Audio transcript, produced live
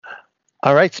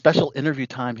All right, special interview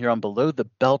time here on Below the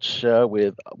Belt Show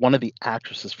with one of the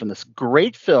actresses from this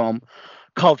great film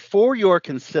called For Your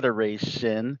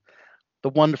Consideration, the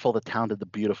wonderful, the talented, the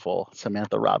beautiful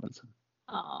Samantha Robinson.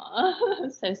 Aw,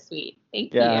 so sweet.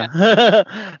 Thank you.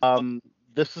 Yeah.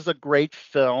 This is a great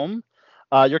film.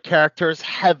 Your character is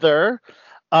Heather.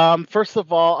 First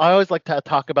of all, I always like to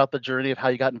talk about the journey of how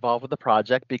you got involved with the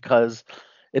project because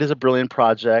it is a brilliant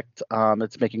project.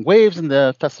 It's making waves in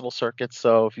the festival circuit.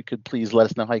 So if you could please let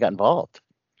us know how you got involved.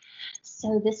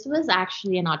 So this was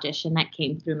actually an audition that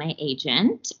came through my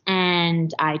agent,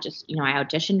 and I just, I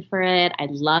auditioned for it. I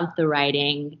loved the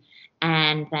writing,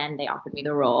 and then they offered me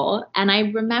the role. And I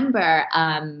remember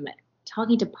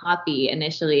talking to Poppy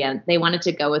initially, and they wanted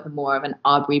to go with more of an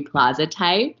Aubrey Plaza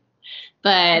type,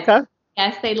 but Okay.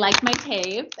 yes, they liked my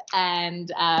tape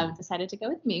and decided to go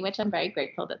with me, which I'm very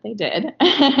grateful that they did.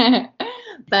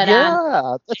 But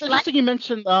Yeah, that's like, interesting you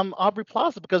mentioned Aubrey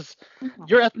Plaza because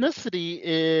your ethnicity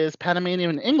is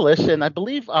Panamanian and English, and I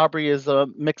believe Aubrey is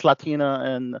mixed Latina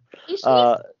and she's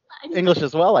uh, English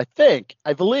as well.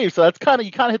 I believe. So that's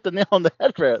you kind of hit the nail on the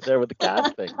head right there with the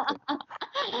casting.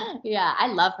 yeah, I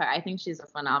love her. I think she's a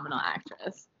phenomenal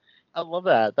actress. I love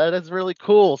that. That is really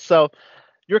cool. So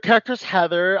your character's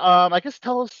Heather. I guess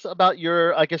tell us about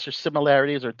your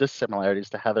similarities or dissimilarities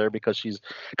to Heather because she's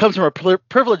comes from a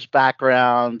privileged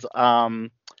background. And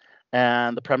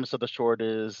the premise of the short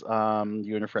is you and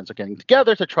your friends are getting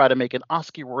together to try to make an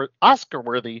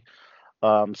Oscar-worthy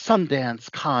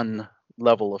Sundance Con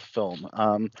level of film.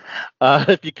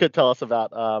 If you could tell us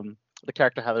about the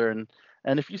character Heather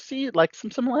and if you see like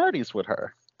some similarities with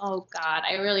her. Oh God,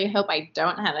 I really hope I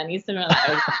don't have any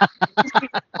similarities.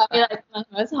 Probably like one of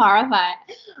the most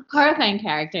horrifying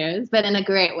characters, but in a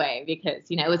great way because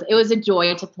it was a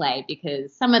joy to play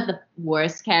because some of the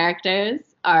worst characters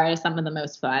are some of the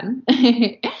most fun.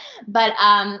 But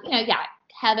yeah,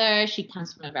 Heather, she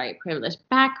comes from a very privileged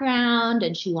background,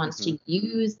 and she wants to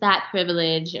use that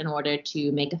privilege in order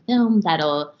to make a film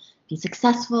that'll be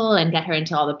successful and get her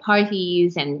into all the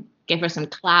parties and give her some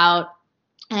clout.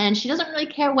 And she doesn't really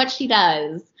care what she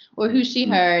does or who she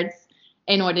hurts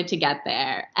in order to get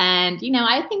there. And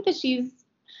I think that she's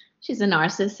a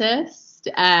narcissist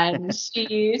and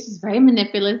she's very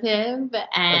manipulative.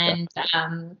 And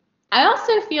I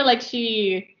also feel like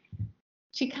she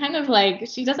kind of like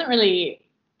she doesn't really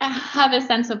have a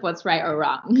sense of what's right or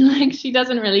wrong. Like she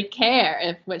doesn't really care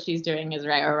if what she's doing is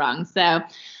right or wrong. So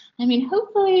I mean,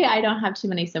 hopefully I don't have too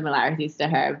many similarities to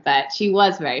her, but she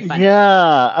was very funny.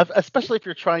 Yeah, especially if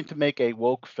you're trying to make a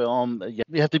woke film,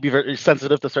 you have to be very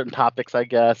sensitive to certain topics, I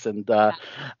guess, and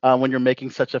when you're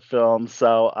making such a film.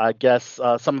 So I guess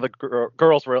some of the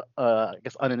girls were, I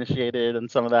guess, uninitiated and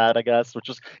some of that, I guess, which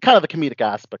is kind of the comedic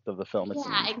aspect of the film.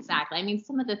 Yeah, exactly. I mean,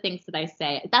 some of the things that I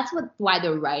say, that's why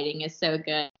the writing is so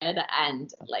good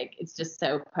and like it's just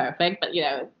so perfect. But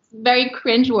it's very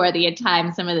cringeworthy at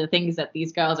times. Some of the things that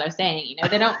these girls are saying,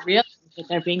 they don't realize that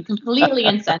they're being completely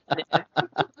insensitive.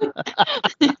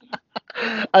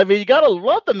 I mean, you gotta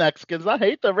love the Mexicans. I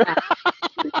hate them.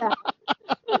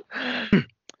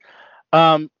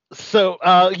 So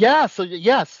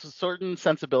yes, certain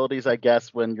sensibilities, I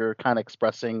guess, when you're kind of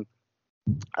expressing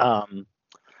trying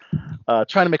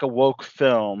to make a woke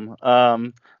film.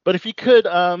 But if you could,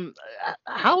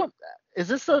 how is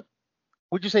this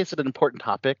would you say it's an important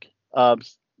topic?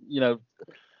 You know,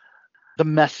 the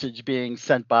message being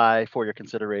sent by For Your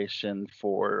Consideration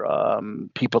for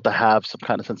people to have some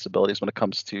kind of sensibilities when it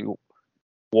comes to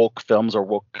woke films or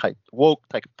woke type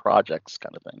projects,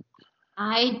 kind of thing.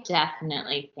 I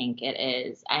definitely think it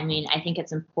is. I mean, I think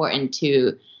it's important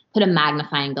to put a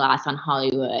magnifying glass on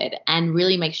Hollywood and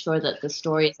really make sure that the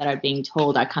stories that are being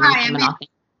told are coming from an authentic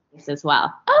place as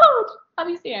well. Oh,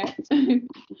 Bobby's here.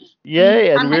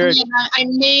 Yay, and I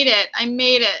made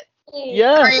it.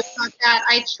 Yes. Sorry about that.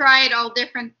 I tried all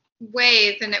different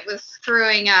ways and it was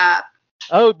screwing up.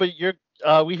 Oh, but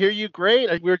we hear you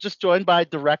great. We're just joined by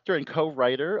director and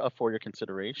co-writer of For Your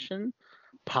Consideration,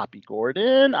 Poppy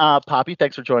Gordon. Poppy,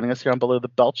 thanks for joining us here on Below the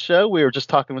Belt Show. We were just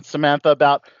talking with Samantha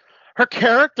about her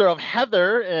character of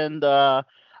Heather and I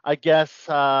guess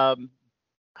the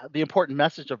important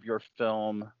message of your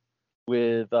film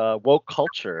with woke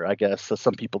culture. I guess so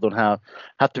some people don't have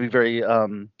to be very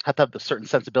have to have the certain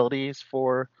sensibilities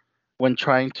for when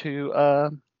trying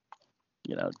to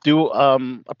do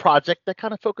a project that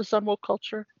kind of focuses on woke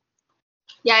culture.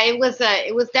 Yeah, it was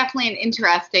definitely an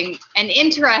interesting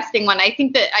one. I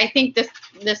think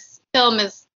this film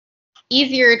is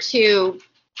easier to,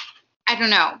 I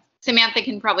don't know, Samantha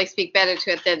can probably speak better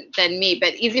to it than me,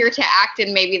 but easier to act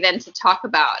in maybe than to talk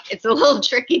about. It's a little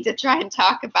tricky to try and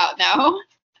talk about now.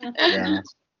 Yeah.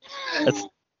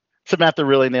 Samantha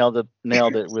really nailed it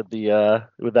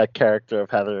with that character of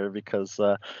Heather because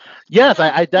yes,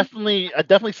 I definitely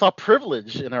saw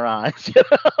privilege in her eyes,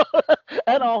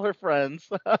 and all her friends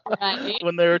Right.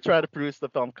 when they were trying to produce the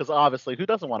film. Because obviously, who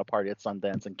doesn't want to party at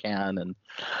Sundance and Cannes and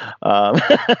um,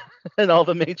 and all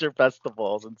the major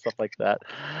festivals and stuff like that?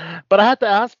 But I had to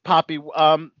ask Poppy,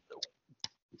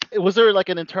 was there like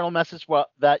an internal message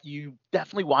that you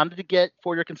definitely wanted to get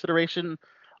for your consideration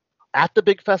at the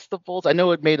big festivals? I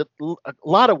know it made a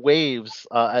lot of waves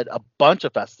at a bunch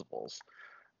of festivals,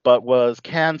 but was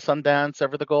Cannes, Sundance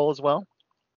ever the goal as well?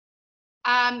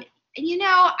 I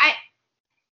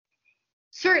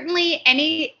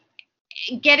certainly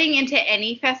getting into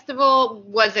any festival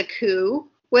was a coup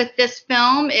with this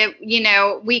film. I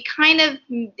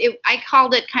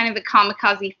called it kind of a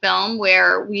kamikaze film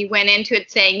where we went into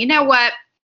it saying, you know what,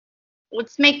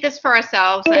 let's make this for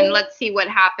ourselves and let's see what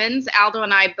happens. Aldo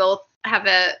and I both have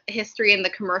a history in the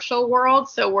commercial world,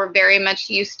 so we're very much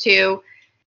used to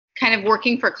kind of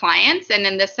working for clients. And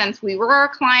in this sense, we were our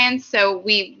clients. So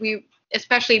we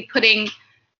especially putting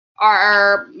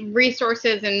our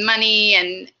resources and money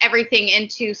and everything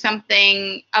into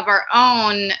something of our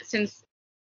own, since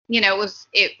we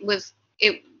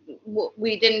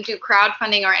didn't do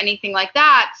crowdfunding or anything like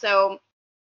that. So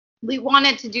we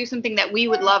wanted to do something that we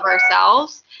would love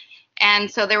ourselves. And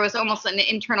so there was almost an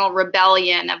internal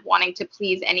rebellion of wanting to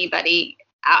please anybody,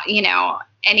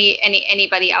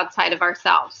 anybody outside of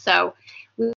ourselves. So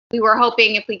we were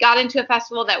hoping if we got into a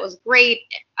festival that was great,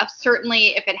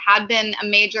 certainly if it had been a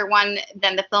major one,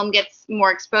 then the film gets more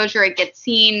exposure, it gets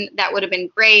seen, that would have been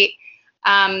great.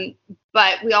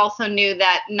 But we also knew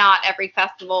that not every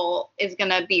festival is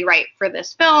going to be right for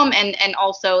this film. And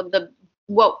also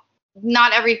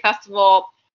not every festival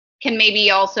can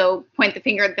maybe also point the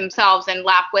finger at themselves and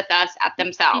laugh with us at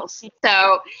themselves.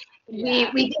 So we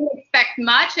didn't expect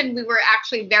much, and we were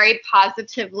actually very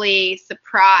positively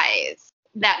surprised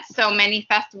that so many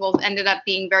festivals ended up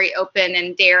being very open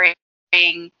and daring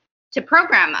to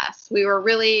program us. We were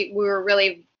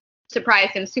really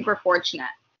surprised and super fortunate.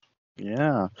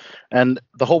 Yeah, and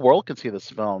the whole world can see this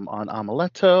film on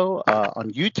Amuleto,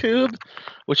 on YouTube,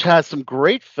 which has some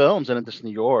great films in addition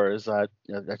to yours. I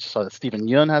just saw that Stephen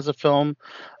Yeun has a film,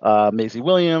 Maisie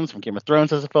Williams from Game of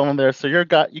Thrones has a film in there. So you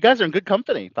guys are in good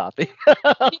company, Poppy,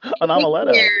 on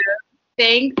Amuleto.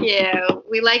 Thank you.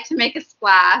 We like to make a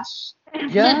splash.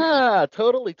 Yeah,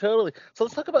 totally. So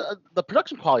let's talk about the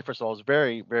production quality. First of all, is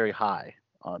very, very high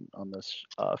on this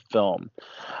film.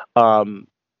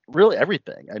 Really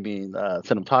everything. I mean,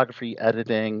 cinematography,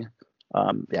 editing,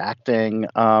 the acting.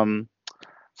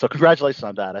 So congratulations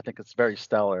on that. I think it's very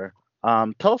stellar.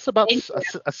 Tell us about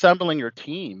assembling your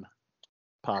team,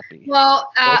 Poppy. Well,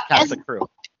 crew.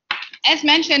 As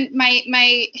mentioned,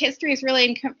 my history is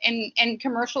really in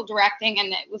commercial directing,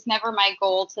 and it was never my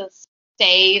goal to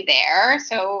stay there.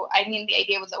 So, I mean, the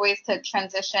idea was always to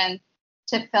transition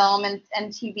to film and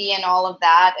TV and all of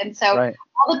that. And so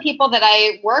all the people that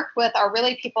I worked with are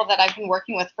really people that I've been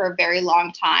working with for a very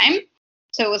long time.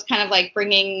 So it was kind of like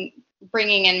bringing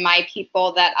in my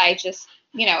people that I just,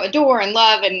 adore and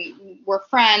love, and we're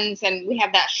friends, and we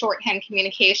have that shorthand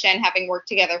communication, having worked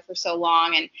together for so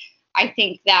long. And I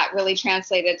think that really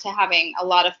translated to having a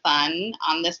lot of fun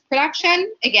on this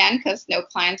production, again, because no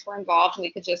clients were involved.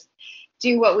 We could just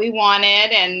do what we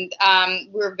wanted, and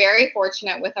we were very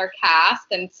fortunate with our cast,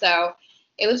 and so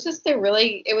it was just a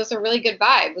really good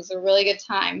vibe. It was a really good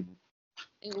time.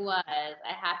 It was.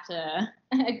 I have to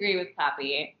agree with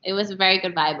Poppy. It was a very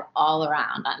good vibe all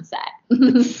around on set.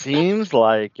 It seems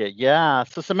like it, yeah.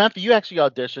 So Samantha, you actually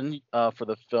auditioned for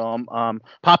the film.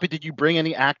 Poppy, did you bring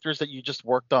any actors that you just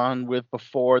worked on with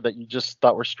before that you just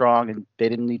thought were strong and they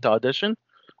didn't need to audition,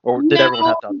 or did everyone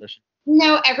have to audition?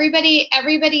 No, everybody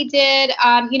did.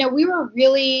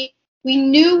 We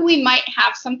knew we might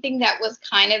have something that was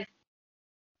kind of,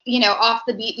 off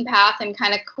the beaten path and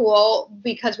kind of cool,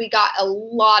 because we got a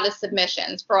lot of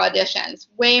submissions for auditions,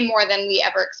 way more than we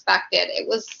ever expected. It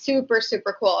was super,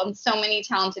 super cool. And so many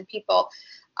talented people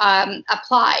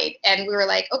applied. And we were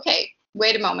like, okay,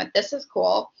 wait a moment, this is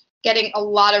cool. Getting a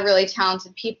lot of really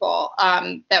talented people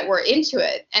that were into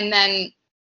it. And then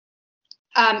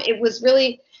it was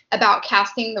really about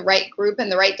casting the right group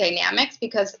and the right dynamics,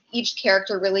 because each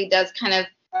character really does kind of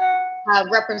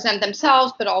represent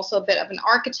themselves, but also a bit of an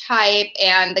archetype,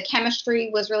 and the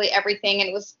chemistry was really everything. And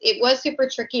it was super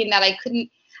tricky in that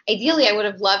ideally I would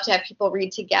have loved to have people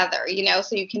read together,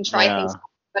 so you can try things,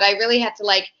 but I really had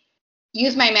to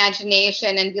use my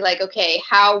imagination and be like, okay,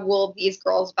 how will these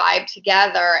girls vibe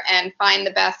together and find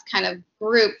the best kind of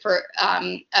group for,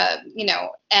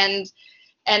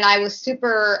 and I was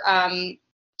super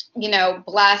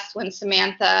blessed when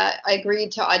Samantha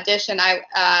agreed to audition.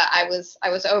 I was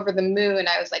over the moon.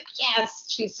 I was like, yes,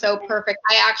 she's so perfect.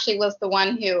 I actually was the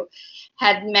one who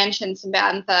had mentioned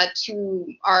Samantha to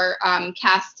our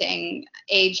casting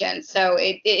agent. So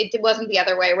it wasn't the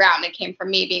other way around. It came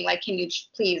from me being like, can you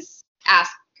please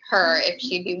ask her if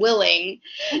she'd be willing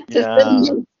to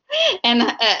submit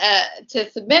and to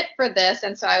submit for this.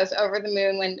 And so I was over the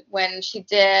moon when she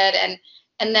did.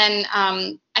 And then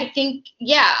I think,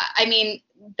 I mean,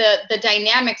 the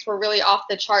dynamics were really off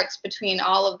the charts between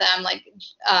all of them. Like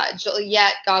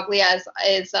Juliette Goglia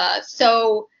is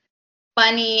so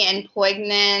funny and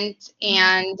poignant,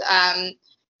 and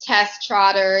Tess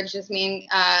Trotter, Jasmine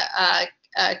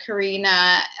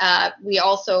Karina. We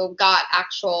also got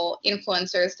actual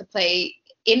influencers to play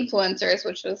influencers,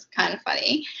 which was kind of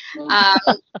funny.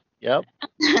 Yep.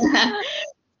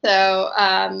 So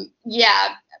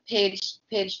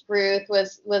Paige Ruth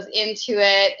was into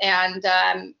it,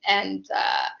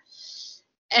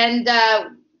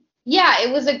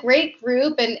 it was a great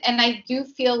group, and I do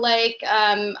feel like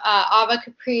Ava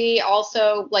Capri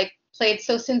also like played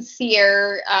so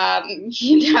sincere.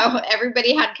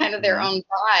 Everybody had kind of their own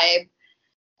vibe,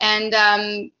 and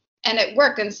it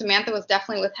worked. And Samantha was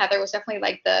definitely, with Heather, was definitely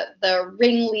like the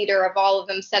ringleader of all of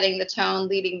them, setting the tone,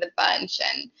 leading the bunch,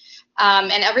 and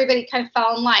everybody kind of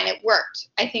fell in line. It worked.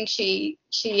 I think she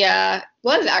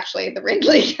was actually the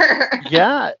ringleader.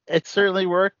 Yeah, it certainly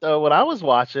worked. When I was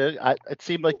watching, it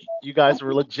seemed like you guys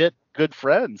were legit good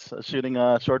friends shooting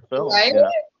a short film. Right?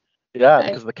 Yeah,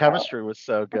 because the chemistry was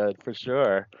so good, for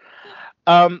sure.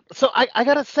 So I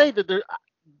gotta say that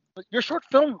your short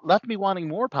film left me wanting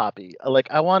more, Poppy.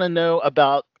 Like, I want to know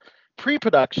about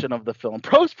pre-production of the film,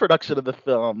 post-production of the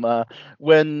film.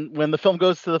 When the film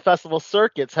goes to the festival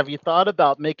circuits, have you thought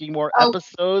about making more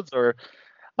episodes or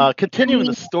continuing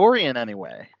the story in any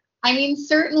way? I mean,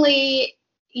 certainly,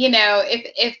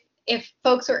 if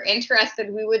folks are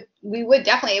interested, we would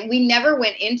definitely. We never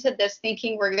went into this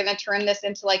thinking we're going to turn this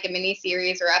into like a mini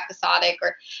series or episodic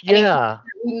or anything.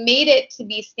 We made it to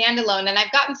be standalone, and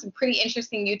I've gotten some pretty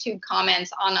interesting YouTube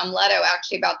comments on Umletto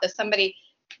actually about this.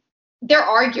 They're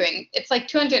arguing. It's like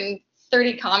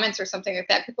 230 comments or something like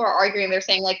that. People are arguing. They're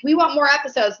saying like, we want more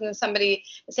episodes, and then somebody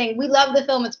is saying, we love the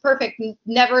film, it's perfect,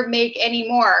 never make any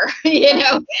more.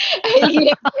 And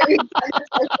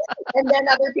then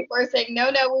other people are saying,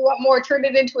 no, we want more, turn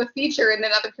it into a feature. And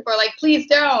then other people are like, please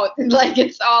don't. And like,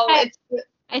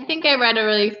 I think I read a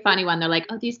really funny one. They're like,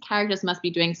 oh, these characters must be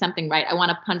doing something right. I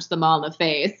want to punch them all in the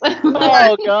face.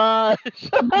 Oh, gosh.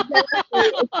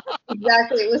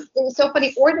 Exactly. It was so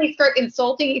funny. Or they start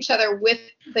insulting each other with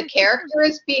the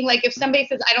characters, being like, if somebody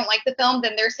says, I don't like the film,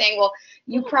 then they're saying, well,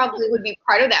 you probably would be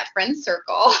part of that friend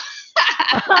circle.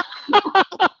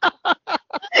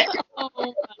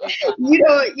 You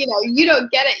don't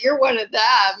get it. You're one of them,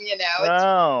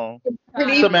 Wow.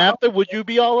 Samantha, would you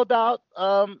be all about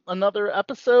another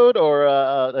episode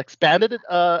or expanded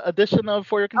edition of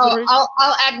For Your Consideration?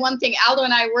 I'll add one thing. Aldo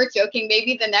and I were joking.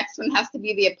 Maybe the next one has to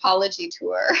be the apology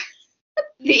tour.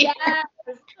 Yes.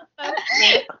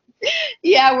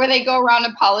 Yeah, where they go around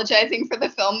apologizing for the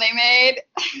film they made.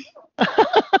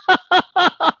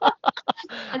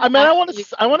 I mean, I want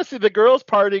to see the girls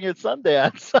partying at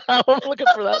Sundance. I'm looking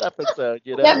for that episode.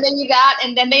 Yeah, then you got,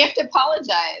 and then they have to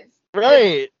apologize.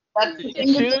 Right. That's you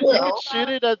could shoot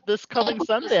it at this coming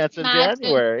Sundance in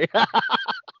January. I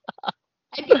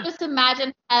can just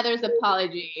imagine Heather's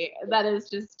apology. That is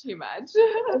just too much.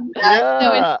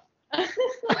 Yeah.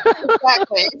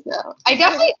 Exactly. So I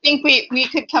definitely think we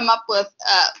could come up with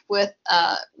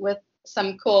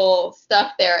some cool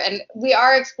stuff there, and we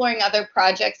are exploring other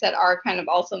projects that are kind of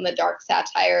also in the dark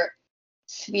satire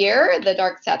sphere, the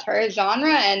dark satire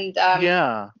genre, and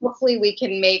hopefully we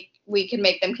can make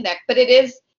them connect. But it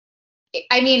is,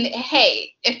 I mean,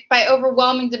 hey, if by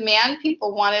overwhelming demand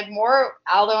people wanted more,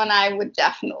 Aldo and I would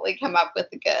definitely come up with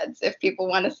the goods if people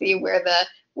want to see where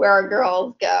our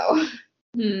girls go.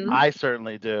 I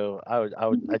certainly do. I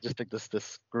just think this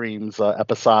screams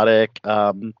episodic.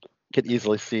 Could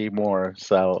easily see more.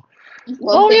 So,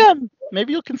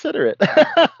 maybe you'll consider it.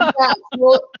 Yeah,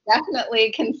 we'll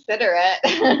definitely consider it.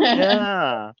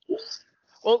 Yeah.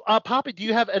 Well, Poppy, do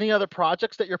you have any other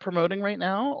projects that you're promoting right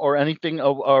now, or anything,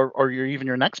 or even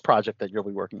your next project that you'll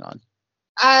be working on?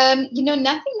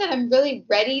 Nothing that I'm really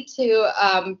ready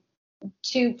to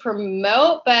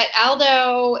promote, but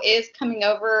Aldo is coming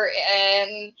over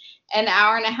in an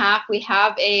hour and a half. We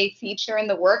have a feature in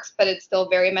the works, but it's still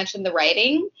very much in the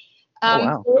writing.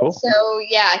 Wow, cool. So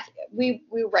yeah, we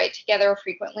write together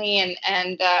frequently,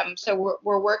 and so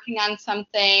we're working on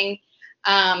something.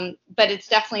 But it's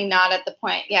definitely not at the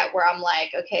point yet where I'm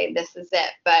like, okay, this is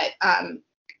it.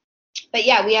 But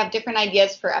yeah, we have different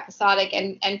ideas for episodic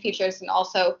and features, and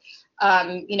also,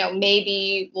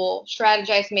 maybe we'll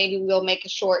strategize. Maybe we'll make a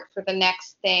short for the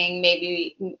next thing.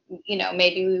 Maybe,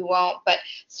 maybe we won't. But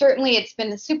certainly, it's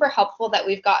been super helpful that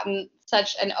we've gotten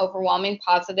such an overwhelming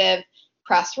positive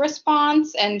press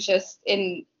response, and just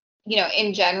in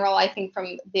general, I think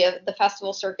from the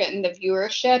festival circuit and the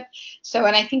viewership. So,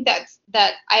 and I think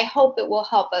that I hope it will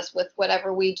help us with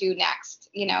whatever we do next,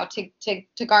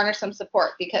 to garner some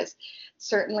support, because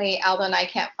certainly Aldo and I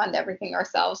can't fund everything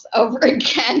ourselves over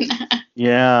again.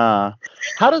 Yeah.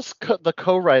 How does the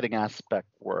co-writing aspect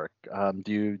work?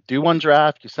 Do you do one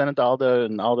draft, you send it to Aldo,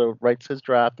 and Aldo writes his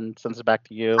draft and sends it back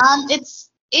to you?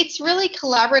 It's really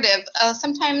collaborative.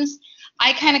 Sometimes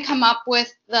I kind of come up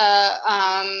with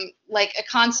the like a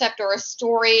concept or a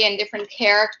story and different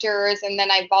characters, and then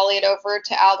I volley it over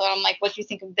to Aldo. And I'm like, what do you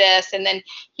think of this? And then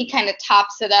he kind of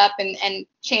tops it up and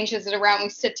changes it around. We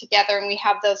sit together and we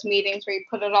have those meetings where you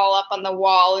put it all up on the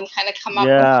wall and kind of come up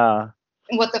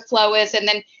with what the flow is. And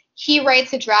then he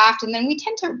writes a draft, and then we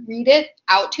tend to read it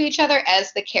out to each other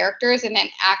as the characters, and then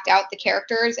act out the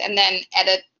characters, and then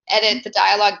edit the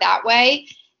dialogue that way.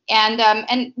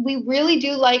 And we really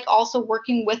do like also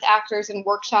working with actors and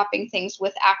workshopping things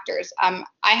with actors. I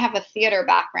have a theater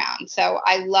background, so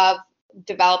I love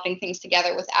developing things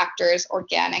together with actors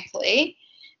organically.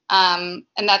 And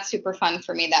that's super fun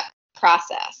for me, that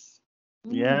process.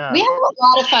 Yeah. We have a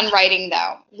lot of fun writing,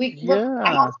 though.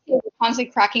 We're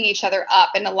constantly cracking each other up,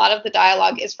 and a lot of the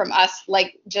dialogue is from us,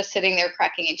 like just sitting there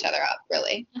cracking each other up.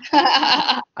 Really.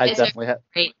 I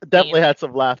definitely had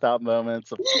some laughed out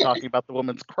moments of talking about the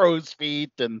woman's crow's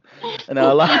feet and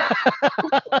a lot.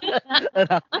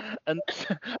 and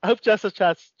I hope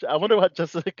I wonder what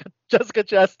Jessica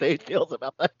Chastain feels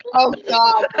about that. Oh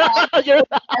God.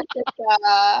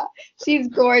 Jessica, she's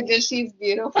gorgeous. She's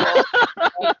beautiful.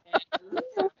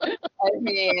 I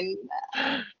mean,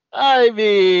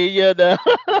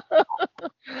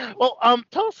 Well,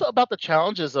 tell us about the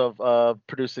challenges of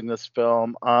producing this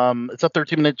film. It's a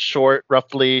 13-minute short,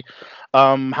 roughly.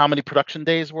 How many production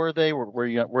days were they? Were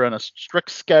you on a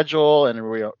strict schedule, and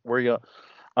were you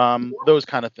those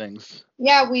kind of things?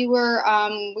 Yeah, we were.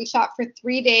 We shot for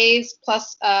 3 days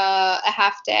plus a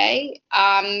half day.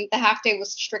 The half day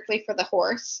was strictly for the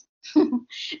horse.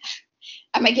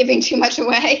 Am I giving too much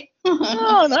away?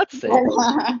 No, that's safe.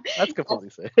 That's completely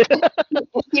safe.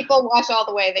 If people watch all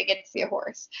the way, they get to see a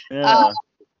horse. Yeah.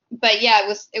 But yeah,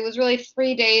 it was really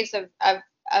 3 days of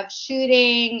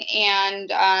shooting,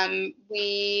 and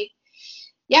we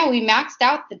maxed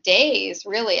out the days,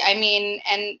 really. I mean,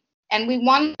 and we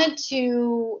wanted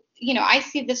to, I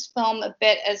see this film a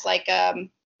bit as like a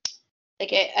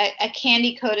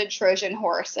candy coated Trojan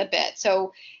horse a bit.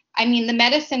 So I mean, the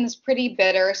medicine is pretty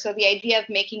bitter, so the idea of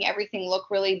making everything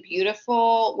look really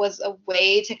beautiful was a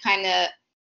way to kind of,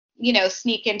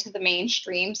 sneak into the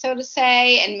mainstream, so to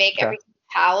say, and make everything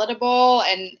palatable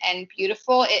and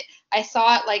beautiful. I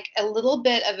saw it like a little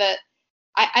bit of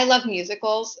I love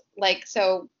musicals, like,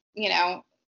 so,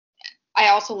 I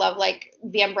also love like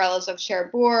The Umbrellas of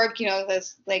Cherbourg,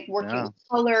 this like working with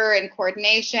color and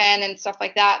coordination and stuff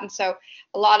like that. And so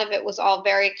a lot of it was all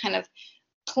very kind of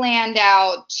planned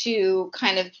out to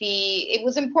kind of it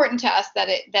was important to us that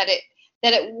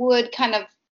it would kind of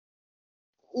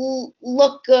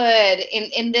look good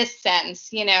in this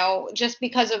sense, just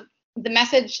because of the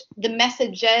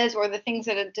messages or the things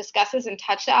that it discusses and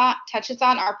touches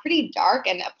on are pretty dark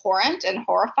and abhorrent and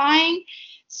horrifying.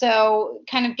 So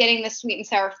kind of getting the sweet and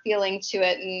sour feeling to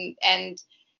it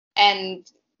and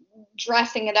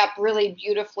dressing it up really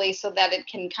beautifully so that it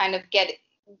can kind of get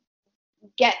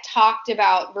talked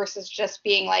about versus just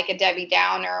being like a Debbie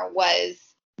Downer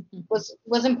was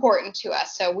important to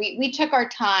us. So we took our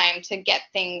time to get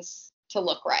things to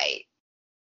look right.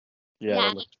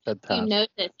 Yeah, fantastic. You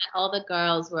noticed that all the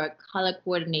girls were color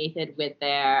coordinated with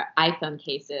their iPhone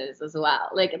cases as well.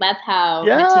 Like that's how.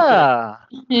 Yeah.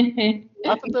 I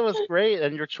thought that was great,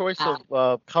 and your choice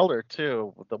of color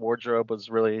too. The wardrobe was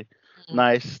really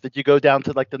nice. Did you go down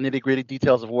to like the nitty gritty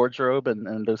details of wardrobe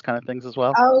and those kind of things as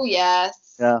well? Oh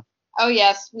yes. Yeah. Oh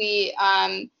yes.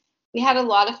 We had a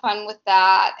lot of fun with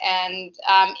that, and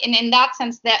in that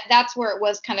sense, that's where it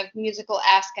was kind of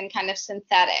musical-esque and kind of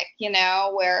synthetic,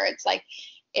 where it's like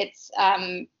it's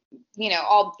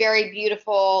all very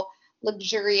beautiful,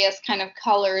 luxurious kind of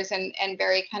colors and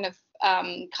very kind of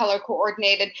color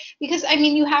coordinated. Because I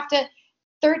mean, you have to.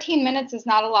 13 minutes is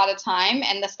not a lot of time,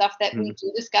 and the stuff that we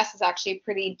do discuss is actually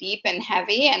pretty deep and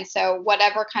heavy. And so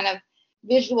whatever kind of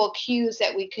visual cues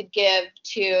that we could give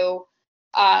to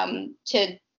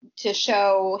to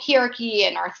show hierarchy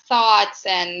and our thoughts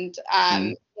and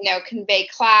convey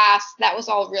class. That was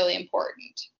all really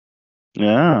important.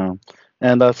 Yeah.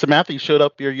 And Samantha, you showed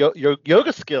up your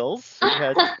yoga skills.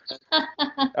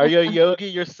 Are you a yogi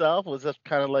yourself? Was that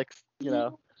kind of like,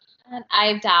 And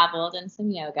I've dabbled in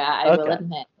some yoga, I will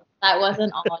admit. That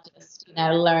wasn't all just,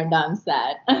 learned on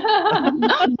set.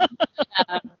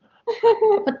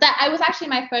 But that I was actually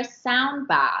my first sound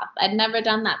bath. I'd never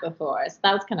done that before, so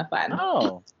that was kind of fun.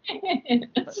 Oh.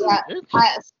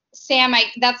 Sam,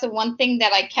 that's the one thing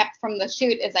that I kept from the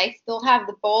shoot is I still have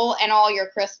the bowl and all your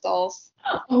crystals.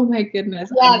 Oh my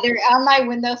goodness. Yeah, they're on my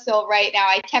windowsill right now.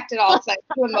 I kept it all because I was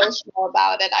too emotional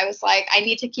about it. I was like, I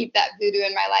need to keep that voodoo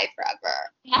in my life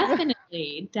forever.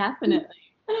 Definitely.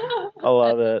 I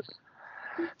love it.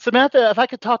 Samantha, if I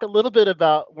could talk a little bit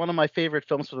about one of my favorite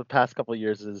films for the past couple of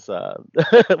years is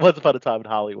Once Upon a Time in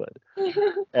Hollywood.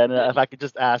 And if I could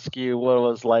just ask you what it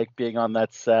was like being on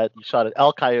that set. You shot at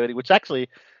El Coyote, which actually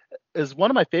is one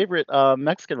of my favorite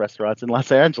Mexican restaurants in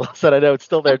Los Angeles, and I know it's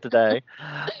still there today.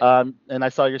 And I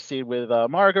saw your scene with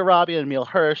Margot Robbie and Emile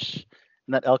Hirsch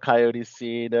in that El Coyote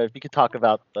scene. If you could talk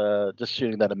about just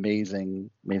shooting that amazing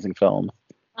film.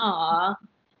 Aw.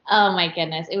 Oh my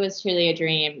goodness, it was truly a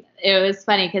dream. It was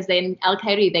funny because in El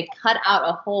Coyote they cut out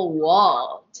a whole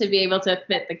wall to be able to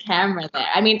fit the camera there.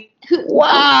 I mean,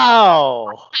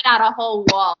 wow! Cut out a whole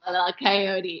wall at El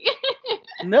Coyote.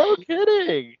 No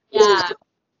kidding. Yeah,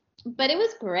 but it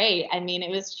was great. I mean,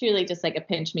 it was truly just like a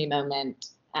pinch me moment.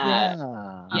 Yeah,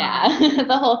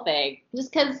 the whole thing.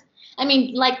 Just because, I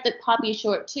mean, like the Poppy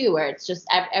short too, where it's just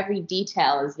every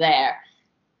detail is there.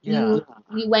 Yeah.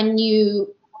 When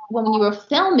you were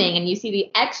filming and you see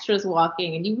the extras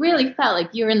walking and you really felt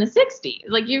like you were in the 60s.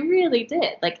 Like you really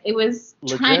did. Like it was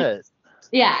legit.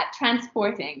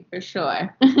 Transporting for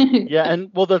sure. Yeah, and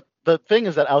well the thing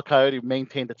is that El Coyote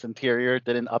maintained its interior,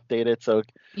 didn't update it, so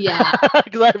yeah.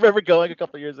 Because I remember going a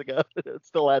couple of years ago, it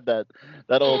still had that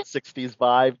old 60s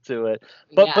vibe to it.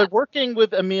 But working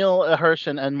with Emile Hirsch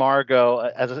and Margot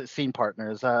as scene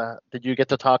partners, did you get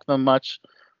to talk to them much?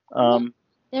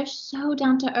 They're so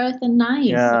down to earth and nice.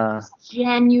 Yeah.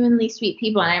 Genuinely sweet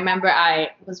people. And I remember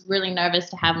I was really nervous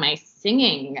to have my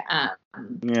singing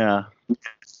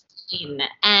scene.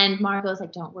 And Margot was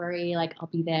like, don't worry, like I'll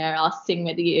be there. I'll sing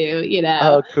with you,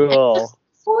 Oh, cool. Just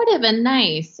supportive and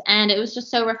nice. And it was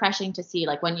just so refreshing to see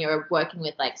like when you're working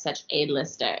with like such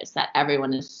A-listers that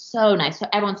everyone is so nice. So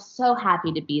everyone's so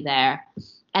happy to be there.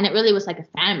 And it really was like a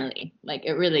family. Like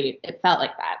it felt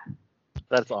like that.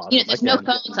 That's awesome. There's no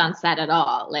phones on set at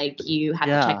all. Like you have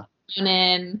to check the phone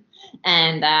in,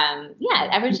 and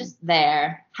everyone's just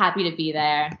there, happy to be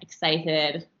there,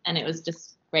 excited, and it was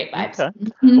just great vibes. Okay.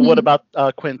 What about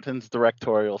Quentin's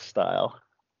directorial style?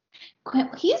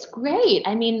 He's great.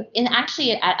 I mean,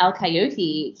 actually at El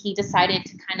Coyote, he decided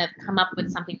to kind of come up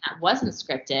with something that wasn't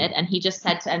scripted, and he just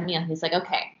said to Emile, he's like,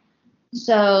 okay.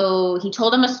 So he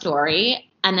told him a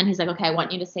story, and then he's like, okay, I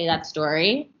want you to say that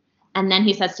story. And then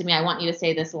he says to me, I want you to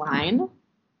say this line.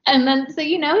 And then, so,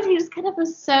 he just kind of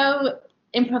was so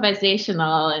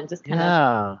improvisational and just kind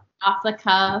of off the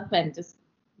cuff and just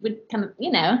would kind of,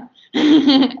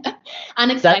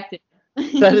 unexpected.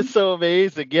 That is so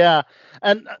amazing. Yeah.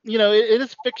 And, it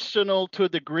is fictional to a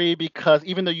degree because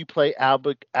even though you play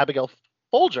Abigail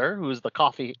Folger, who is the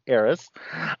coffee heiress,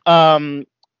 the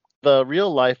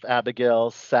real life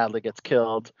Abigail sadly gets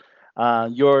killed.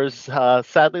 Yours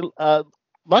sadly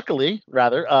luckily,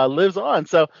 lives on.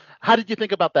 So how did you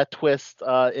think about that twist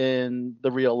in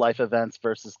the real life events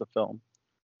versus the film?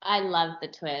 I love the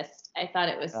twist. I thought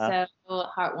it was so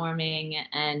heartwarming,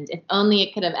 and if only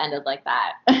it could have ended like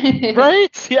that.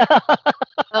 Right? Yeah.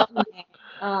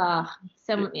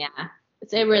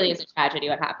 It really is a tragedy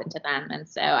what happened to them, and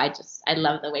so I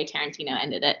love the way Tarantino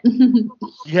ended it.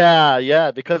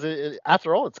 Yeah, because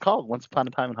after all, it's called Once Upon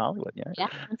a Time in Hollywood. Yeah.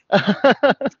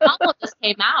 His novel just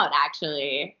came out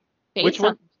actually, Which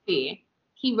one? on the movie.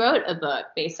 He wrote a book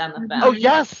based on the film. Oh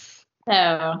yes.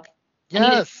 So yes. I need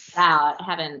to check it out. I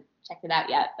haven't checked it out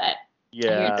yet, but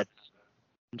yeah,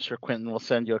 I'm sure Quentin will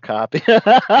send you a copy.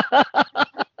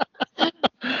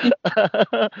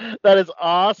 That is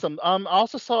awesome. I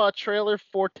also saw a trailer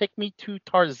for Take Me to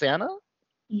Tarzana.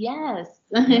 Yes.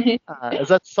 Is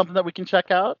that something that we can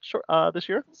check out this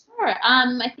year? Sure.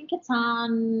 I think it's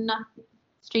on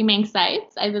streaming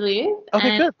sites, I believe.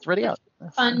 Okay, good. It's ready out.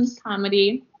 Fun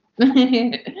comedy.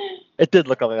 It did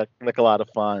look like a lot of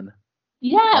fun.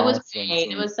 Yeah, it was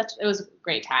great. It was a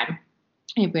great time.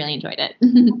 I really enjoyed it.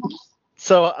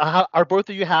 So, are both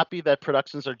of you happy that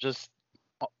productions are just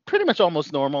pretty much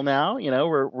almost normal now?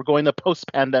 We're going to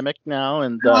post-pandemic now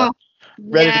and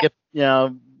ready to get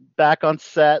back on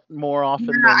set more often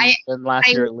than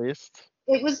last year at least?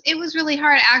 It was really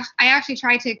hard. I actually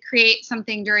tried to create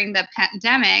something during the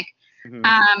pandemic,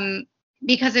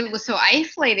 because it was so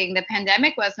isolating. The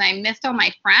pandemic was, and I missed all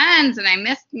my friends, and I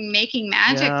missed making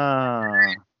magic.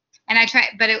 Yeah. And I tried,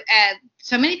 but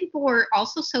so many people were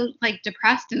also so like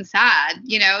depressed and sad,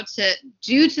 due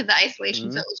to the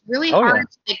isolation. So it was really hard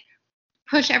to like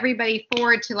push everybody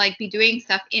forward to like be doing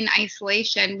stuff in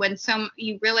isolation when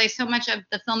you realize so much of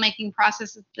the filmmaking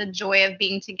process is the joy of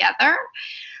being together,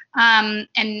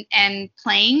 and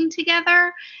playing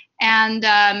together. And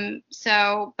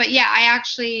but yeah, I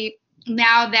actually,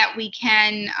 now that we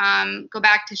can go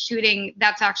back to shooting,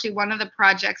 that's actually one of the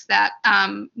projects that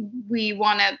we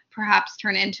want to perhaps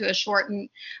turn into a short, and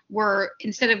we're,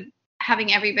 instead of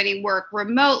having everybody work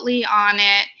remotely on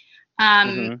it,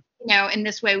 in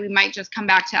this way we might just come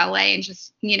back to LA and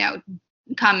just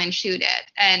come and shoot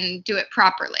it and do it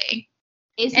properly.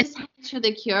 Is this for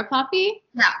the Cure, Poppy?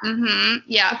 Yeah.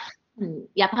 Yeah.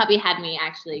 Yeah, Poppy had me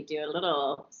actually do a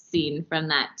little scene from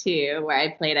that too, where I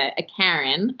played a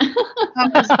Karen.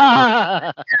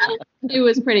 It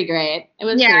was pretty great. It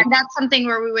was that's something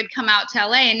where we would come out to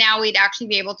LA, and now we'd actually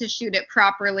be able to shoot it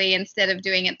properly instead of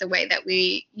doing it the way that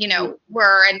we,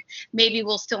 were. And maybe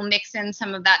we'll still mix in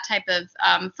some of that type of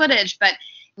footage, but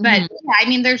yeah, I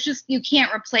mean, there's just, you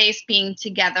can't replace being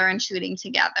together and shooting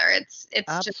together. It's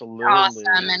just awesome,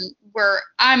 and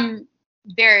I'm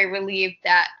very relieved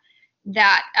that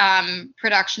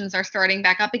productions are starting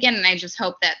back up again, and I just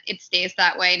hope that it stays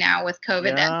that way now with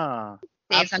COVID. Yeah,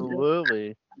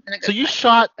 absolutely. So you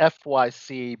shot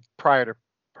FYC prior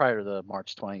to the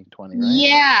March 2020, right?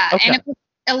 Yeah, okay. And it was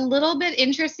a little bit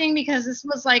interesting because this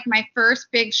was like my first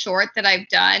big short that I've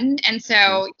done, and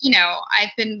so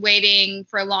I've been waiting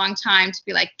for a long time to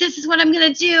be like, this is what I'm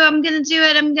gonna do. I'm gonna do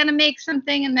it. I'm gonna make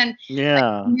something, and then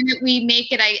the minute we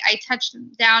make it, I touched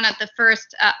down at the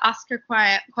first Oscar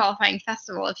qualifying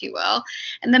festival, if you will,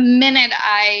 and the minute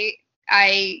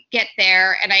I get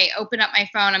there and I open up my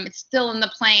phone, I'm still in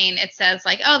the plane. It says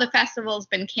like, oh, the festival's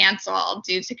been canceled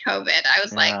due to COVID. I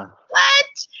was like, what?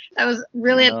 That was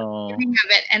really at the beginning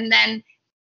of it.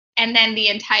 And then the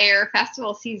entire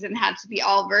festival season had to be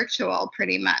all virtual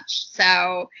pretty much.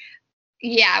 So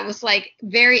yeah, it was like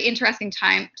very interesting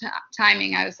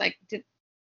timing. I was like,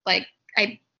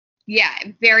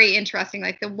 very interesting.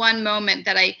 Like the one moment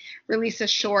that I release a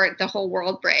short, the whole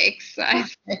world breaks.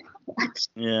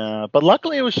 Yeah, but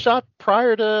luckily it was shot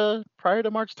prior to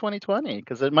March 2020,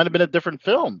 because it might have been a different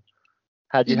film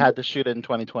had you had to shoot it in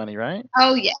 2020, right?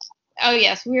 Oh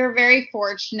yes, we were very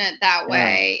fortunate that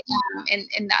way.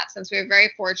 In that sense, we were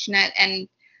very fortunate, and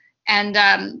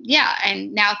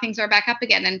now things are back up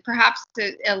again, and perhaps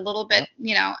a little bit,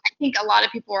 I think a lot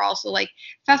of people are also like,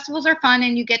 festivals are fun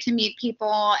and you get to meet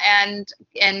people and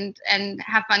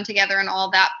have fun together and all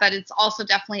that, but it's also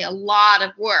definitely a lot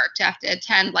of work to have to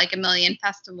attend like a million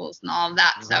festivals and all of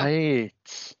that. So right.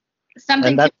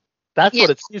 Something that's what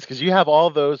it seems, because you have all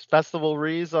those festival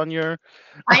rees on your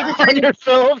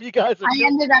film. You guys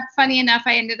funny enough,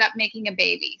 I ended up making a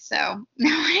baby, so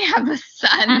now I have a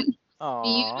son.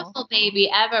 Beautiful baby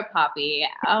ever, Poppy.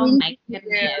 Oh my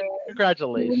goodness.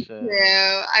 Congratulations. Thank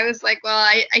you. I was like, well,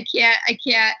 I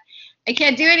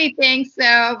can't do anything,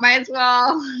 so might as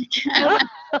well.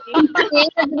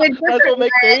 Might as well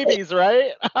make babies,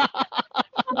 right?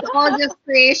 It's all just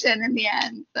creation in the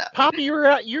end. So. Poppy,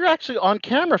 you're actually on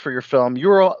camera for your film. You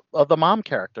were the mom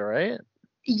character, right?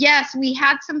 Yes, we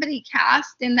had somebody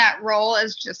cast in that role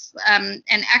as just an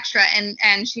extra,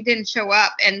 and she didn't show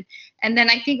up, and then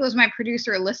I think it was my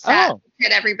producer Lisette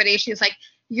said everybody, she was like,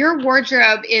 your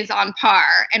wardrobe is on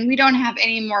par, and we don't have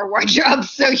any more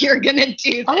wardrobes, so you're gonna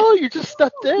do this. Oh, you just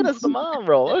stepped in as the mom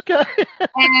role, okay.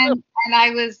 and I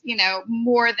was,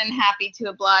 more than happy to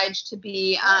oblige to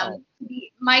be.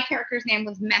 My character's name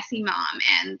was Messy Mom,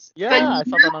 and I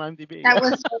saw that on IMDb.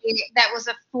 That was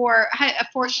a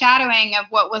foreshadowing of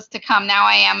what was to come. Now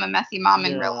I am a messy mom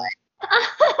in real life.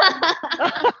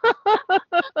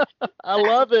 I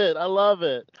love it.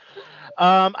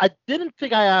 I didn't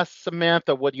think I asked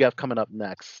Samantha what you have coming up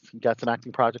next. You got some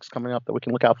acting projects coming up that we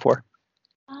can look out for?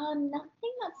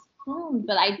 Nothing that's filmed,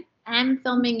 but I am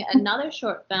filming another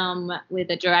short film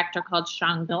with a director called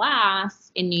Sean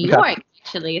Glass in New York,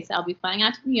 actually. So I'll be flying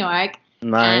out to New York.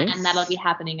 Nice. And that'll be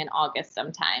happening in August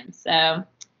sometime. So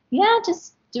yeah,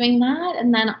 just doing that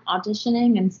and then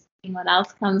auditioning and seeing what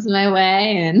else comes my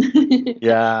way. And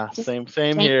same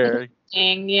here.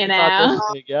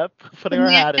 Yep, putting her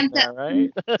hat in there,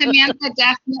 right? Samantha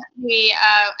definitely,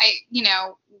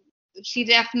 she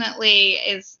definitely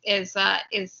is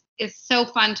so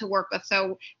fun to work with.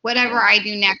 So whatever I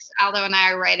do next, Aldo and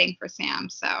I are writing for Sam.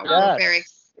 So we're very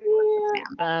excited for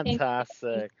Sam.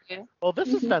 Fantastic. Thank you. Well,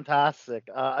 this is fantastic.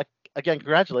 Again,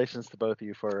 congratulations to both of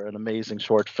you for an amazing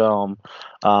short film.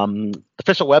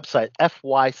 Official website,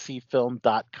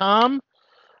 fycfilm.com.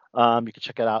 You can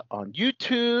check it out on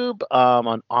YouTube,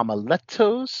 on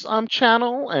Amaletto's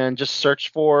channel, and just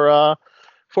search for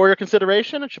your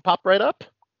consideration. It should pop right up.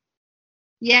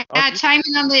 Yeah, chime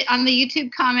in on the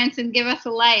YouTube comments and give us a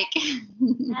like.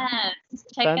 Yes,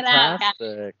 check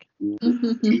Fantastic. it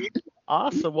out.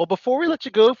 Awesome. Well, before we let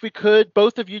you go, if we could,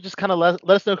 both of you just kind of let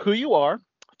us know who you are,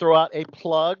 throw out a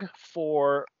plug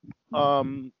for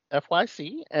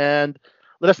FYC, and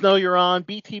let us know you're on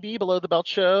BTB, Below the Belt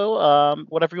Show,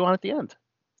 whatever you want at the end.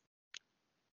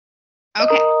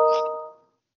 Okay.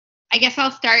 I guess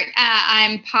I'll start.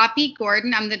 I'm Poppy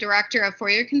Gordon. I'm the director of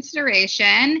For Your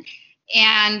Consideration.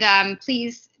 And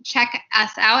please check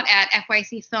us out at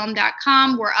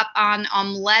fycfilm.com. We're up on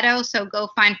Omletto, so go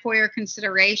find For Your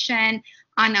Consideration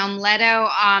on Omletto,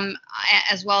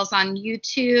 as well as on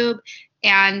YouTube.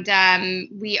 And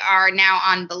we are now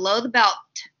on Below the Belt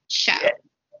Show.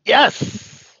 Yes.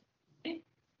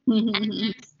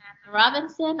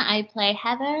 Robinson. I play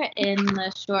Heather in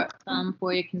the short film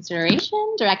For Your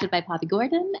Consideration, directed by Poppy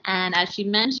Gordon. And as she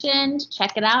mentioned,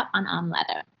 check it out on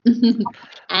Omletto.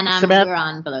 And we're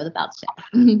on Below the Belt Show.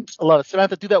 I love it.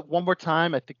 Samantha, do that one more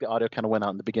time. I think the audio kind of went out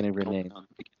in the beginning of your name.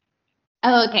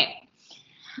 Oh, okay.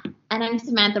 And I'm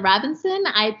Samantha Robinson.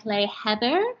 I play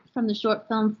Heather from the short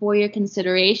film For Your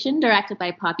Consideration, directed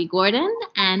by Poppy Gordon.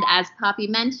 And as Poppy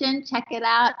mentioned, check it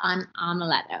out on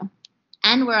Omletto.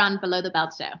 And we're on Below the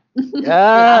Belt Show.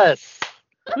 Yes.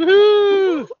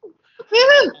 Woohoo!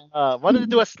 Wanted to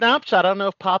do a snapshot. I don't know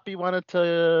if Poppy wanted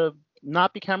to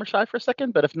not be camera shy for a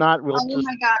second, but if not, we'll just. Oh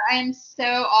my God, I am so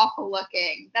awful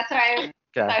looking. That's what I.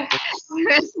 Okay.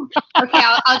 Okay,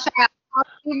 I'll try. I'll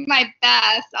do my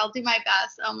best. Oh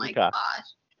my gosh.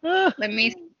 Let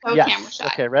me go camera shy.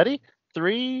 Okay, ready?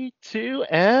 3, 2,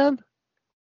 and.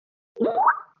 I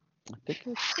think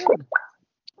it's good.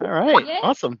 All right. Yay.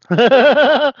 Awesome.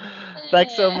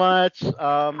 Thanks so much.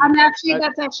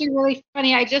 That's actually really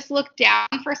funny. I just looked down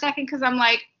for a second because I'm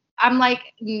like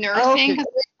nursing because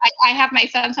I have my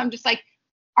son, so I'm just like,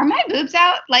 are my boobs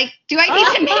out? Like, do I need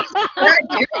to make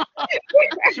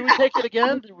Should we take it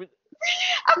again?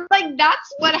 I'm like,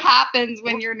 that's what happens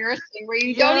when you're nursing, where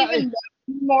you don't even know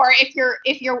anymore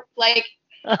if you're like,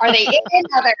 are they in?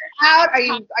 Are they out? Are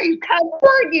you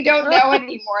covered? You don't know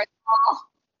anymore at all.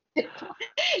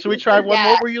 Should we try one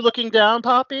more? Were you looking down,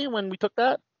 Poppy, when we took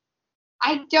that?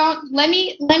 I don't. Let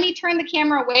me turn the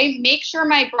camera away. Make sure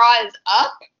my bra is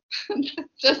up.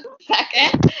 Just a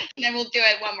second, and then we'll do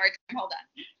it one more time. Hold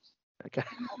Okay.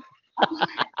 on.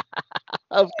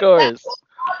 Of course. That's what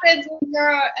happens when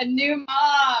you're a new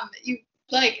mom. You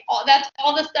like that's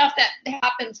all the stuff that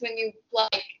happens when you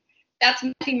like. That's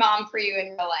messy mom for you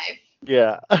in real life.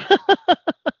 Yeah.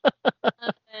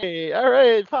 Hey, all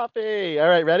right, Poppy. All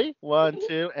right, ready? 1,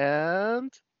 2,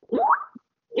 and.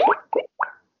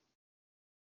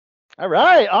 All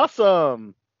right,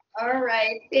 awesome. All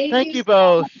right, thank you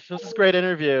both. This is a great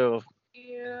interview. Thank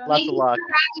you. Lots of luck. Thank you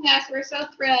for having us. We're so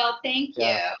thrilled. Thank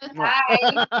you.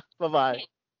 Bye. Bye-bye. Take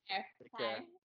care. Bye.